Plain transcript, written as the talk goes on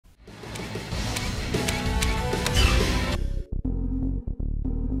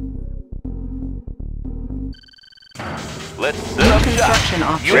Let's set New up construction shop.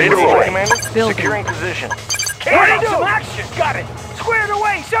 options. Ready to roll, Commander. Building. Securing position. Ready some action! Got it! Squared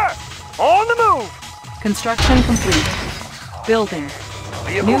away, sir! On the move! Construction complete. Building.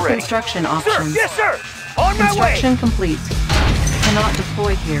 Vehicle New ready. construction Sir, options. yes, sir! On my way! Construction complete. Cannot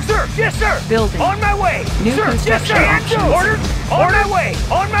deploy here. Sir, yes, sir! Building. On my way! New sir, construction yes, sir! options. Orders! On my way!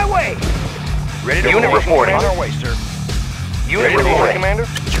 On my way! Ready to Unit roll. reporting. On On our our way, sir. Unit Ready to reporting, roll. Commander.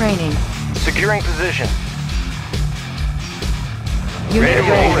 Training. Securing position. Unit Ready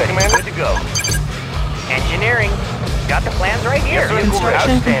to roll, ready. Commander. Good to go. Engineering. Got the plans right here. Yes, sir.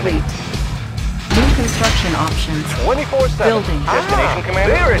 Construction Outstanding. complete. New construction options. 24/7. Building. Destination,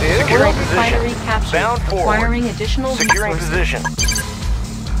 Commander. there it is. Securing Oil position. refinery captured. Bound forward. Acquiring additional Securing resources. position.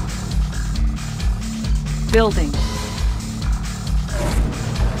 Building.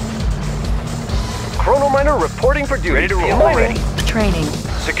 Chrono miner reporting for duty. Ready to roll. Vehicle Ready. Training.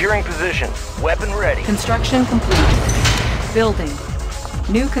 Securing position. Weapon ready. Construction complete. Building.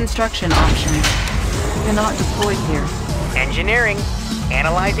 New construction options. Cannot deploy here. Engineering.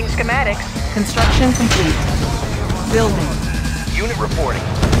 Analyzing schematics. Construction complete. Building. Unit reporting.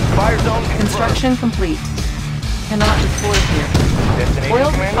 Fire zone confirmed. Construction complete. Cannot deploy here. Destination,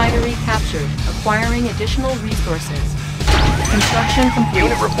 Oil Commander. refinery captured. Acquiring additional resources. Construction complete.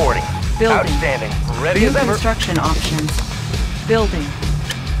 Unit reporting. Building. Outstanding. Ready New as ever. construction options. Building.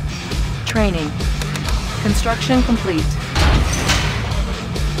 Training. Construction complete.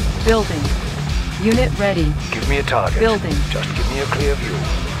 Building. Unit ready. Give me a target. Building. Just give me a clear view.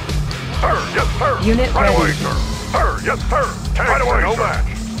 Sir, yes, sir. Unit right ready. away, sir. Sir, yes, sir. Right away, no sir. match.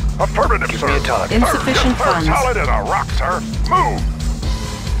 Affirmative, Give sir. me a target. Insufficient sir, yes, funds. sir. Solid as a rock, sir. Move.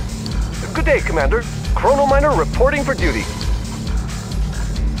 Good day, Commander. Chrono miner reporting for duty.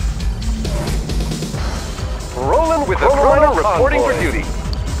 Rolling with the Chrono miner reporting for duty.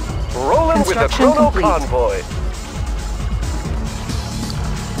 Rolling with the Construction Chrono complete. convoy.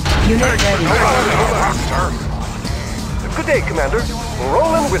 Unit ready. Solid as a rock, sir. Good day, Commander.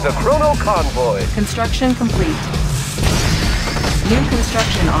 Rolling with the Chrono convoy. Construction complete. New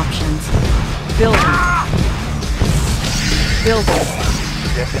construction options. Building. Building.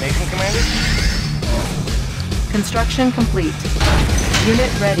 Destination, Commander. Construction complete.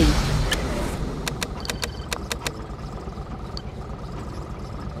 Unit ready.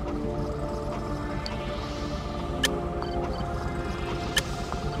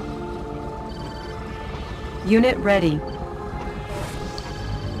 Unit ready.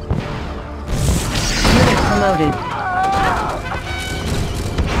 Unit promoted.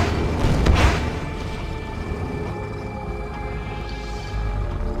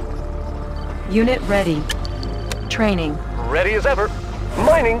 Unit ready. Training. Ready as ever.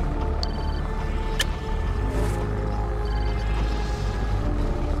 Mining.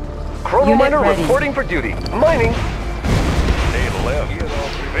 Chrono Unit miner ready. reporting for duty. Mining. Stay left.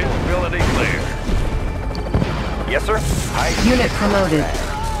 Visibility clear. Yes, sir. Unit promoted.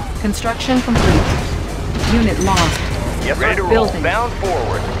 Construction complete. Unit lost. Yes, Ready to sir. roll. Building. Bound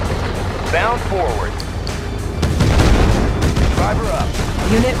forward. Bound forward. Driver up.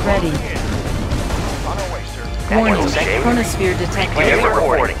 Unit ready. On our way, sir. Warning. Second. Chronosphere detected. Unit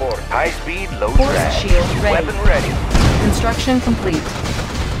reporting. High speed, low Force drag. shield ready. Weapon ready. Construction complete.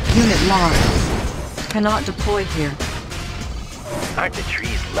 Unit lost. Cannot deploy here. Aren't the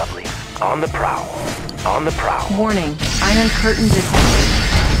trees lovely? On the prowl. On the prowl. Warning. Iron curtain detected.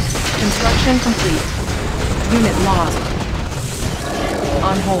 Construction complete. Unit lost.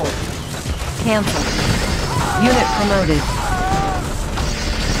 On hold. Cancel. Unit promoted.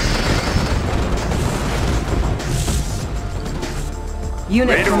 Unit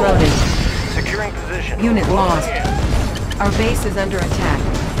Ready to roll. promoted. Securing position. Unit lost. Our base is under attack.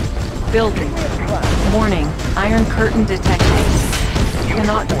 Building. Warning. Iron curtain detected. Unit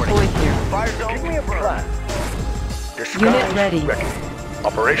Cannot reporting. deploy here. Fire zone confirmed. Unit ready.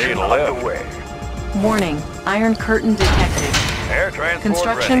 Operation underway. Warning. Iron curtain detected. Air transport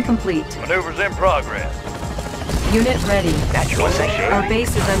Construction ready. complete. Maneuvers in progress. Unit ready. Natural sensation. Our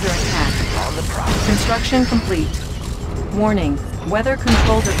base is under attack. On the prowl. Construction complete. Warning. Weather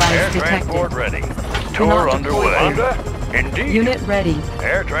control Air device transport detected. ready. Cannot Tour deploy underway. here. Indeed. Unit ready.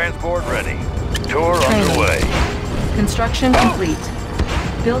 Air transport ready. Tour Training. underway. Construction complete.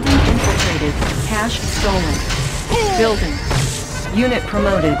 Building infiltrated. Cache stolen. Building. Unit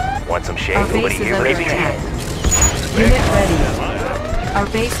promoted. Want some shade? Our Nobody base is here, under baby. attack. Unit ready. Our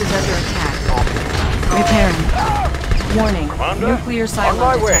base is under attack. Repairing. Warning. Commander, Nuclear on silo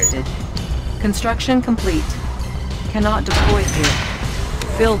my way. detected. Construction complete. Cannot deploy here.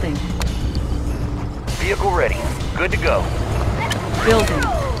 Building. Vehicle ready. Good to go. Building.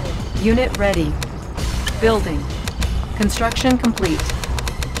 Unit ready. Building. Construction complete.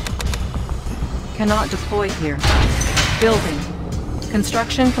 Cannot deploy here. Building.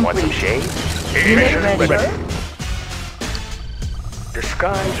 Construction Want some complete. shade? Unit ready.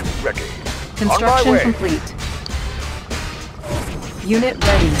 Disguise ready. Construction way. complete. Unit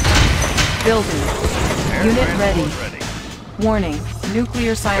ready. Building. Unit ready. Warning.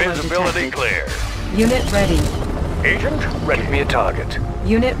 Nuclear silo Visibility detected. clear. Unit ready. Agent, ready. Give me a target.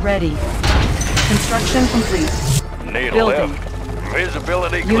 Unit ready. Construction complete. Need a Building. lift.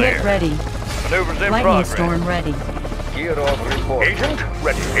 Visibility clear. Unit ready. Maneuvers in Lightning progress. storm ready. Gear off report. Agent,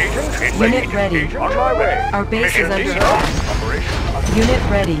 ready. Agent, Unit ready. Agent, on my way. Our base is Mission under detail. attack. Operation. Unit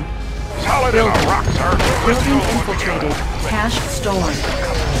ready. Solid Building. in a rock, sir. Building infiltrated. Cache stolen.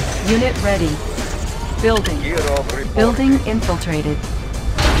 Unit ready. Building. Gear off report. Building infiltrated.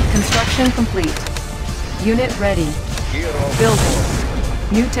 Construction complete. Unit ready. Gear off. Building.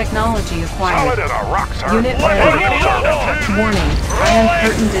 New technology Solid acquired. in a rock, sir. Unit ready. Warning. Iron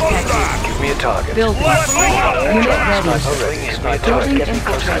curtain detected. Give me a target. Building. Unit ready. Already. Give me a Building target. I'd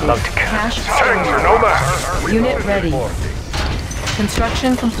infiltrated. love to catch. Cache Tanks are stolen. no match. Unit ready.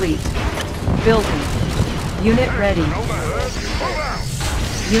 Construction complete. Building. Unit ready.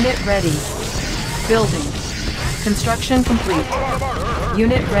 Unit ready. Building. Construction complete.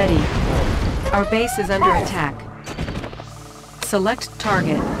 Unit ready. Our base is under attack. Select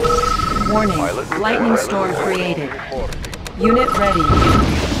target. Warning. Lightning storm created. Unit ready.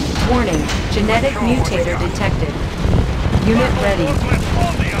 Warning. Genetic mutator detected. Unit ready.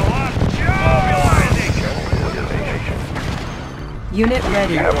 Unit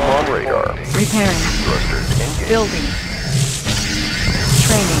ready. Have them on radar. Repairing. Building.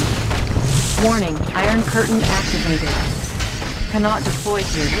 Training. Warning. Iron curtain activated. Cannot deploy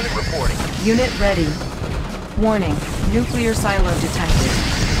here. Unit reporting. Unit ready. Warning. Nuclear silo detected.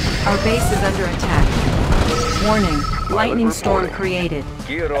 Our base is under attack. Warning. Lightning storm created.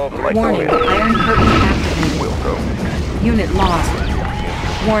 Gear off. Warning. Iron curtain activated. Will go. Unit lost.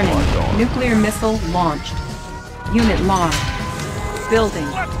 Warning. Nuclear missile launched. Unit lost. Building.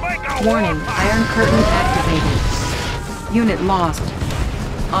 Warning. Iron curtain activated. Unit lost.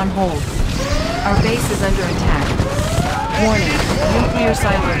 On hold. Our base is under attack. Warning. Nuclear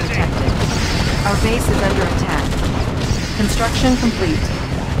silo detected. Our base is under attack. Construction complete.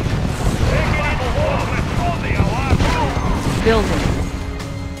 Building.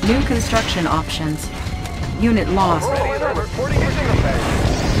 New construction options. Unit lost.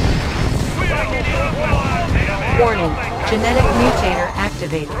 Warning. Genetic mutator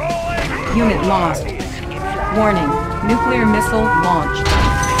activated. Unit lost. Warning. Nuclear missile launched.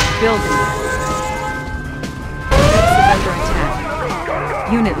 Building. Base is under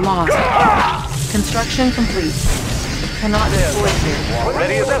attack. Unit lost. Construction complete. Cannot deploy here.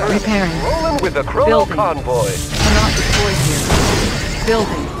 Ready as ever. Repairing. Rolling with the Chrono Building. Convoy. Cannot deploy here.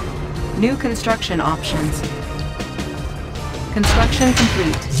 Building. New construction options. Construction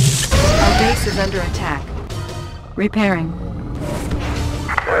complete. Our base is under attack. Repairing.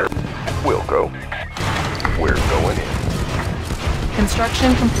 Will go. We're going in.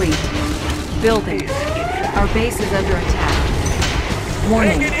 Construction complete. Building. Our base is under attack.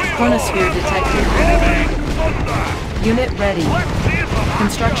 Warning. Chronosphere detected. Unit ready.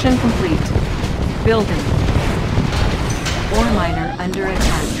 Construction complete. Building. Ore miner under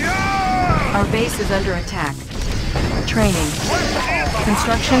attack. Our base is under attack. Training.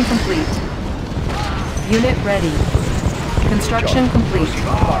 Construction complete. Unit ready. Construction complete.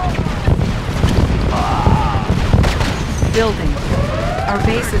 Building. Our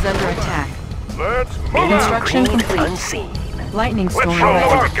base is under attack. Let's move out. Construction Green complete. unseen. Lightning Let's storm show the ready.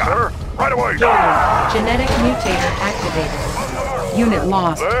 mark, sir. Right away. Genetic mutator activated. Unit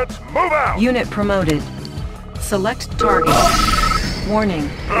lost. Let's move out. Unit promoted. Select target. Warning.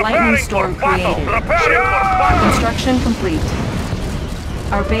 Lightning storm created. Construction complete.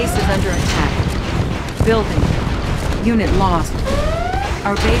 Our base is under attack. Building. Unit lost.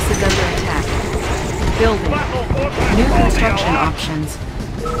 Our base is under attack. Building. New construction options.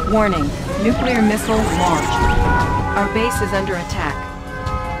 Warning. Nuclear missile launched. Our base is under attack.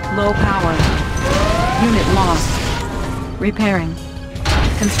 Low power. Unit lost. Repairing.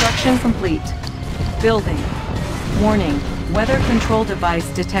 Construction complete. Building. Warning. Weather control device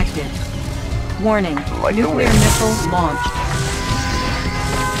detected. Warning. Like the Nuclear wind. missile launched.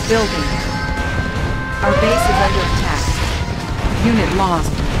 Building. Our base is under attack. Unit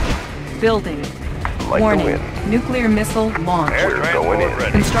lost. Building. Like the Warning. wind. Nuclear missile launched. Air We're transport going in.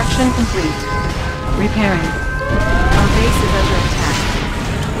 ready. Construction complete. Repairing. Our base is under attack.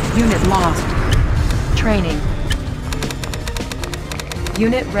 Unit lost. Training.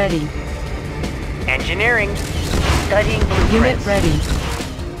 Unit ready. Engineering. Studying blueprints. Unit ready.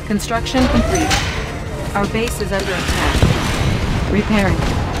 Construction complete. Our base is under attack. Repairing.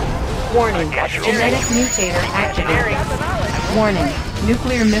 Warning. Genetic mutator activated. Warning.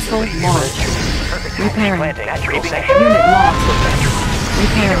 Nuclear missile launched. Repairing. Unit lost.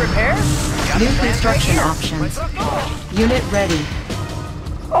 Repairing. New construction options. Unit ready.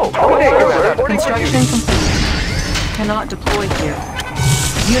 Oh, good day, Commander. Construction complete. Cannot deploy here.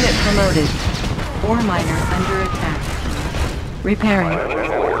 Unit promoted. Ore miner under attack.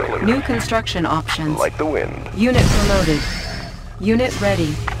 Repairing. New construction options. Like the wind. Unit promoted. Unit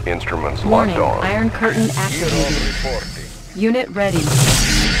ready. Instruments Warning. locked on. Iron curtain activated. Unit ready.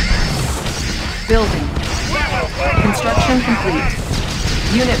 Building. Construction complete.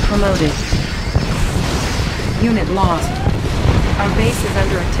 Unit promoted. Unit lost. Our base is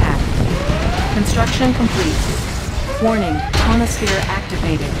under attack. Construction complete. Warning. Chronosphere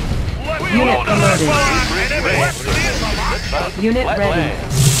activated. Unit promoted. Unit ready.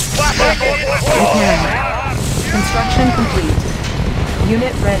 Repairing. Construction complete.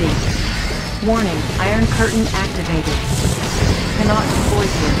 Unit ready. Warning. Iron curtain activated. Cannot deploy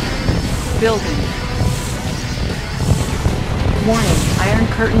here. Building. Warning. Iron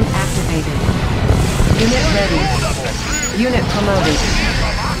curtain activated. Unit ready. Unit promoted.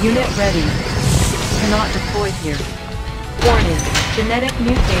 Unit ready. Cannot deploy here. Warning. Genetic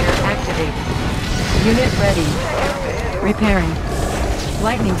mutator activated. Unit ready. Repairing.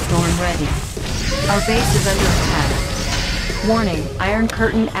 Lightning storm ready. Our base is under attack. Warning. Iron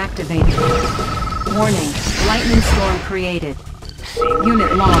curtain activated. Warning. Lightning storm created.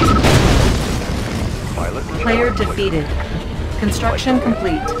 Unit lost. Player defeated. Construction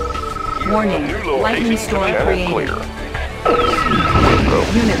complete. Warning. Lightning storm created.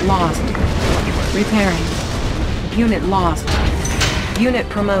 Unit lost. Repairing. Unit lost. Unit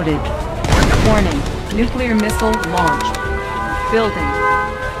promoted. Warning. Nuclear missile launched. Building.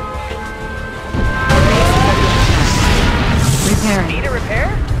 Our base is under attack. Repairing. Need a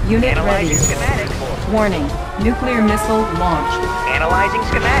repair? Unit ready. Analyzing schematic. Warning. Nuclear missile launched. Analyzing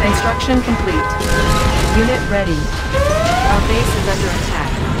schematic. Construction complete. Unit ready. Our base is under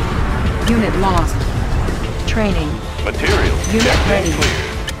attack. Unit lost. Training. Materials. Unit checked and ready.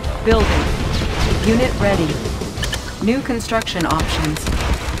 cleared. Building. Unit ready. New construction options.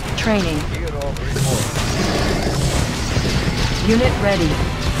 Training. Unit ready.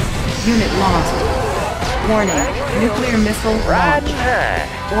 Unit lost. Warning. Nuclear missile launched.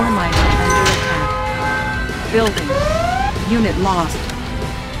 Ore miner under attack. Building. Unit lost.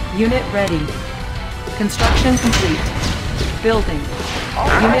 Unit ready. Construction complete. Building.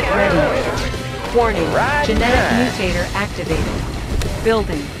 Unit ready. Warning. Genetic mutator activated.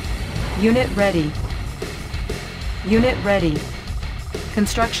 Building. Unit ready. Unit ready.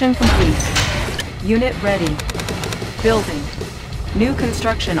 Construction complete. Unit ready. Building. New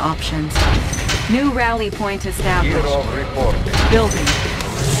construction options. New rally point established. Building.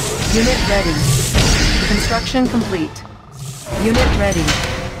 Unit ready. Construction complete. Unit ready.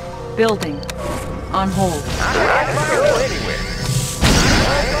 Building. On hold.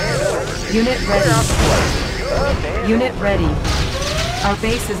 Unit ready. Unit ready. Our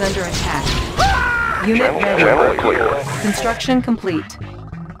base is under attack. Unit ready. Channel clear. Construction complete.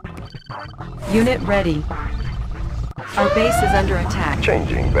 Unit ready. Our base is under attack.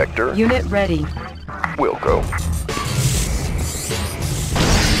 Changing vector. Unit ready. Will go.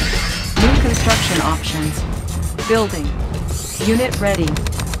 New construction options. Building. Unit ready.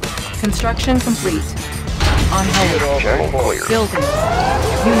 Construction complete. On hold. Channel clear. Building.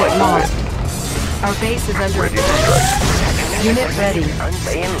 Unit lost. Our base is under attack. Unit ready.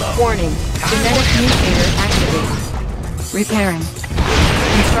 Warning. Genetic mutator activated. Repairing.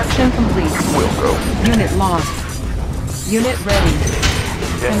 Construction complete. Will go. Unit lost. Unit ready.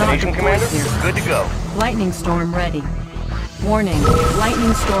 Cannot Destination, deploy Commander. here. Good to go. Lightning storm ready. Warning.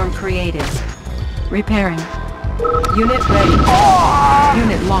 Lightning storm created. Repairing. Unit ready.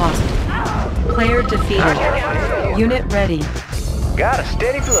 Unit lost. Player defeated. Unit ready. Got a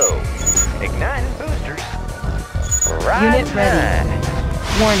steady flow. Igniting boosters. Unit ready.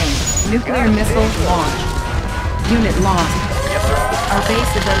 Warning. Nuclear missile launched. Unit lost. Our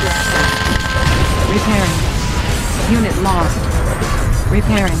base is under attack. Repairing. Unit lost.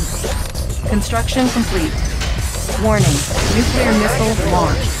 Repairing. Construction complete. Warning. Nuclear missile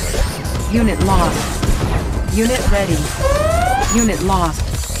launched. Unit lost. Unit ready. Unit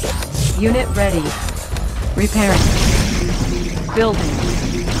lost. Unit ready. Repairing. Building.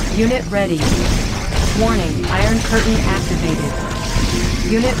 Unit ready. Warning. Iron curtain activated.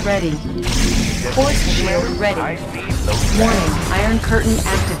 Unit ready. Force shield ready. Warning, Iron Curtain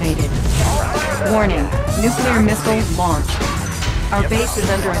activated. Warning, nuclear missile launched. Our base is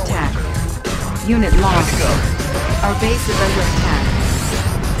under attack. Unit lost. Our base is under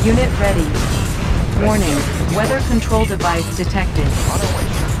attack. Unit ready. Warning, weather control device detected.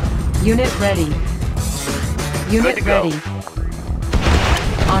 Unit ready. Unit ready.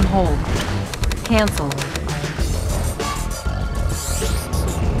 On hold. Cancel.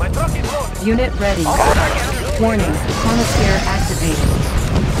 Unit ready. Warning, chronosphere activated.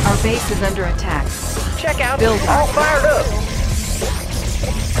 Our base is under attack. Check out. Building. All fired up.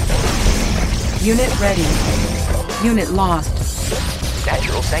 Unit ready. Unit lost.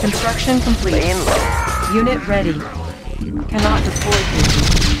 Natural sanctuary. Construction complete. Laying low. Unit ready. Cannot deploy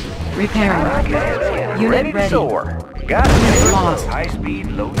fusion. Repairing. Unit ready. Soar. Got Unit it. lost. High speed,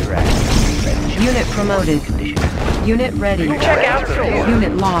 low drag. Unit promoted. Unit ready. Check out the soar.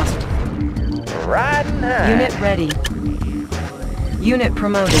 Unit lost. Riding high. Unit ready. Unit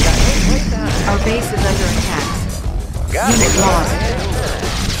promoted. Our base is under attack. Got Unit it. lost.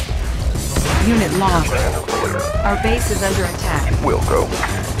 Unit lost. Our base is under attack. Will go.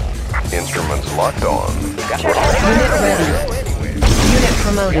 Instruments locked on. Unit ready. Unit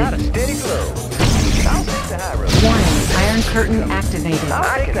promoted. Steady flow. I'll take the high road. Warning, Iron Curtain activated. I'll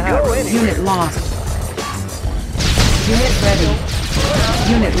take the high road. Unit lost. Unit ready.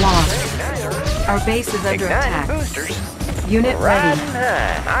 Unit lost. Our base is under Igniting attack. boosters. Unit ready. Riding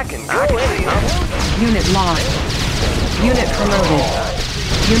high. I can go anywhere. Unit lost. Unit promoted.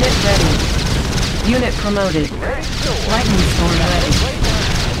 Unit ready. Unit promoted. Lightning storm ready.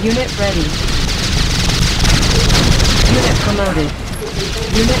 Unit ready. Unit promoted.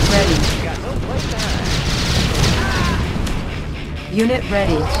 Unit ready. Unit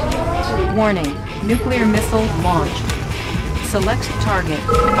ready. Warning. Nuclear missile launched. Select target.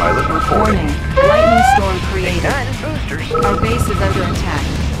 Pilot reporting. Warning. Lightning storm created. Igniting boosters. Our base is under attack.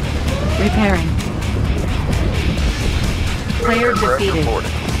 Repairing. Player Aircraft defeated.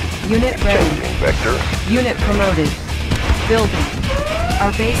 reporting. Unit ready. Changing vector. Unit promoted. Building.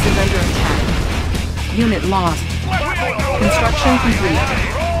 Our base is under attack. Unit lost. Construction complete.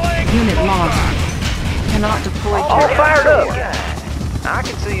 Unit lost. Cannot deploy All turret. fired up. I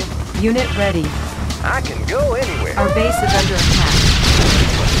can see him. Unit ready. I can go anywhere. Our base is under attack.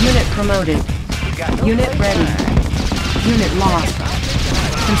 Unit promoted. Unit ready. Unit lost.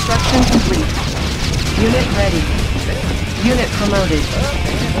 Construction complete. Unit ready. Unit promoted.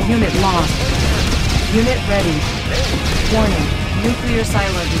 Unit lost. Unit ready. Warning. Nuclear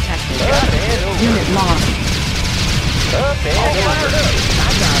silo detected. Unit lost. Up and over.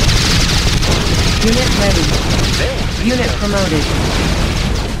 I got it. Unit ready. Unit promoted.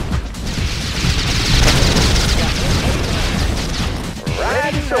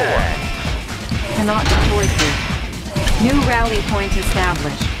 Riding high. Cannot deploy through. New rally point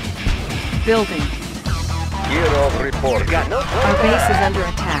established. Building. Gear of report. Got no Our base is under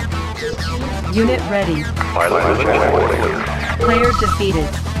attack. Unit ready. Pilot reporting. Player defeated.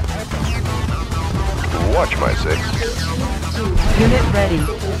 Watch my six. Unit ready.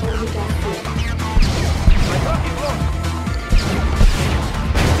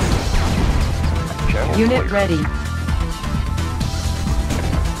 Channel Unit clear. ready.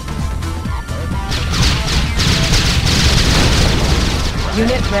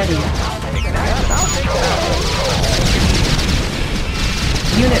 Unit ready.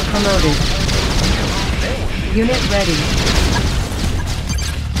 Unit promoted. Unit ready.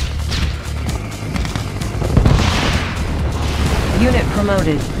 Unit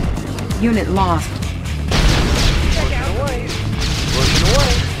promoted. Unit lost.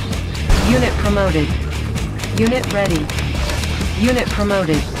 Unit promoted. Unit ready. Unit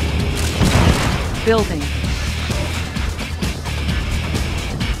promoted. Building.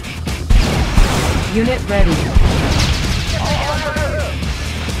 Unit ready.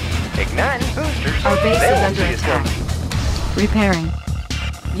 Igniting boosters. Our base They is won't under see us attack. coming. Repairing.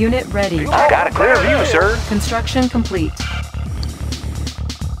 Unit ready. Got a clear view, sir. Construction complete.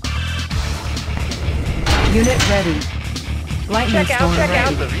 Unit ready. Lightning storm Check out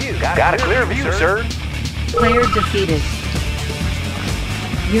ready. the view. Got a clear view, sir. Player defeated.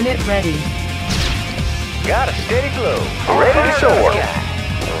 Unit ready. Got a steady glow. Ready to soar.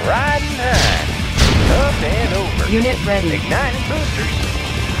 Riding high. Up and over. Unit ready. Igniting boosters.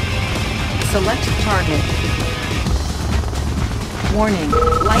 Select target. Warning.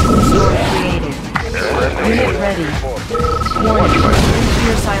 Lightning storm created. Unit ready. Warning.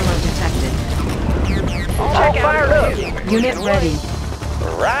 Nuclear silo detected. All fired up. Unit ready.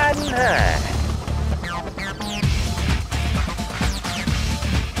 Riding high.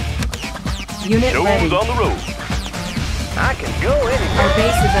 Unit Nose ready. on the road. I can go Our anywhere.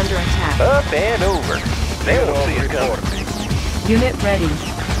 base is under attack. Up and over. They won't see us coming. Unit ready.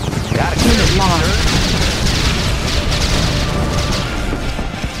 Gotta Unit clear, lost. sir.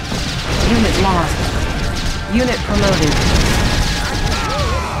 Unit lost. Unit promoted.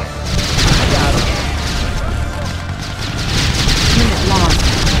 Unit lost.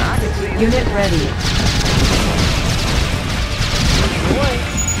 I can see us. Unit ready.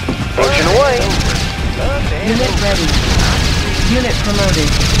 Pushing away. Up and Unit over. ready. Unit promoted.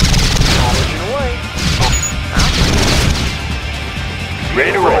 Pushing away.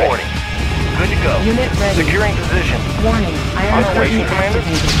 Ready to roll. Good to go. Unit ready. Securing position. Warning. Iron On the way, curtain Commander.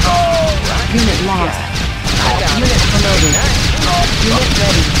 activated. Unit lost. Unit promoted. Unit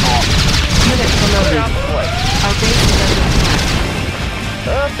ready. Unit promoted. Our base is under attack.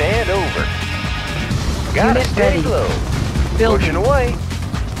 Up and over. Got Unit a steady ready. glow. Pushing Building. away.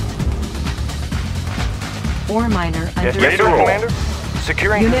 Ore miner under Yes, ready to sir, roll. Commander.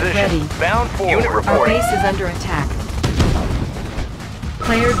 Securing Unit position. ready. Bound forward. Unit Our reporting. base is under attack.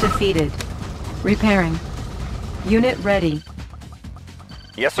 Player defeated. Repairing. Unit ready.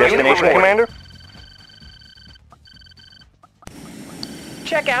 Yes, sir. Destination, Commander.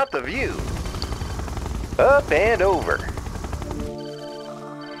 Check out the view. Up and over.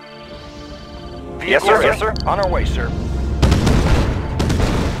 Yes, sir. Yes, sir. On our way, sir.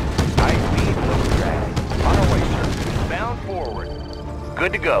 High speed, low drag. On our way, sir. Bound forward.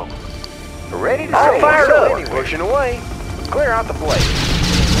 Good to go. Ready to All sail. fired So up. anyway. Pushing away. Clear out the place.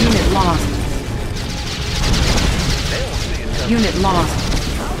 Unit lost. They won't see us coming. Unit lost.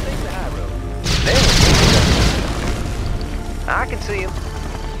 I'll take the high road. They won't see us coming. I can see them.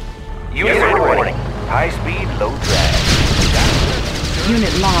 Unit reporting. High speed, low drag.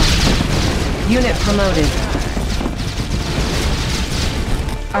 Unit lost. Unit promoted.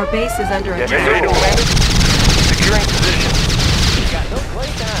 Our base is under Yes, attack. sir, Commander. Securing position. Got no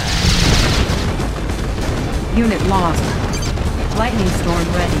place to hide. Unit lost. Lightning storm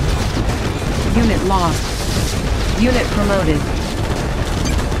ready. Unit lost. Unit promoted.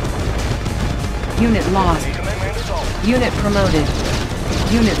 Unit lost. Commander's all Unit promoted.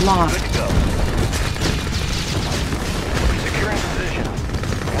 Unit lost. good to go. Securing position.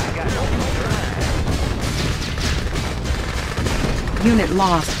 I got no place to hide. Unit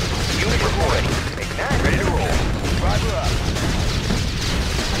lost. Unit reporting. Ignite. Ready to roll. Driver up.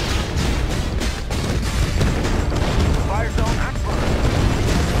 Fire zone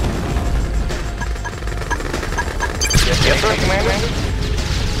confirmed. Yes, sir, Commander.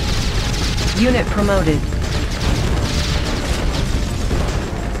 Unit promoted.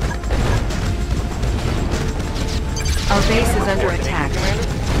 Our base is under attack.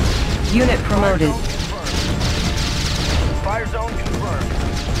 Unit promoted. Fire zone confirmed.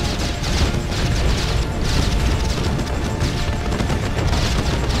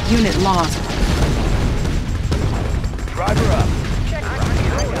 Unit lost. Driver up. Check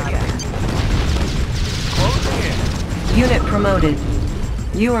Closing in. Unit promoted.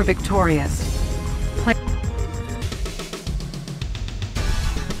 You are victorious.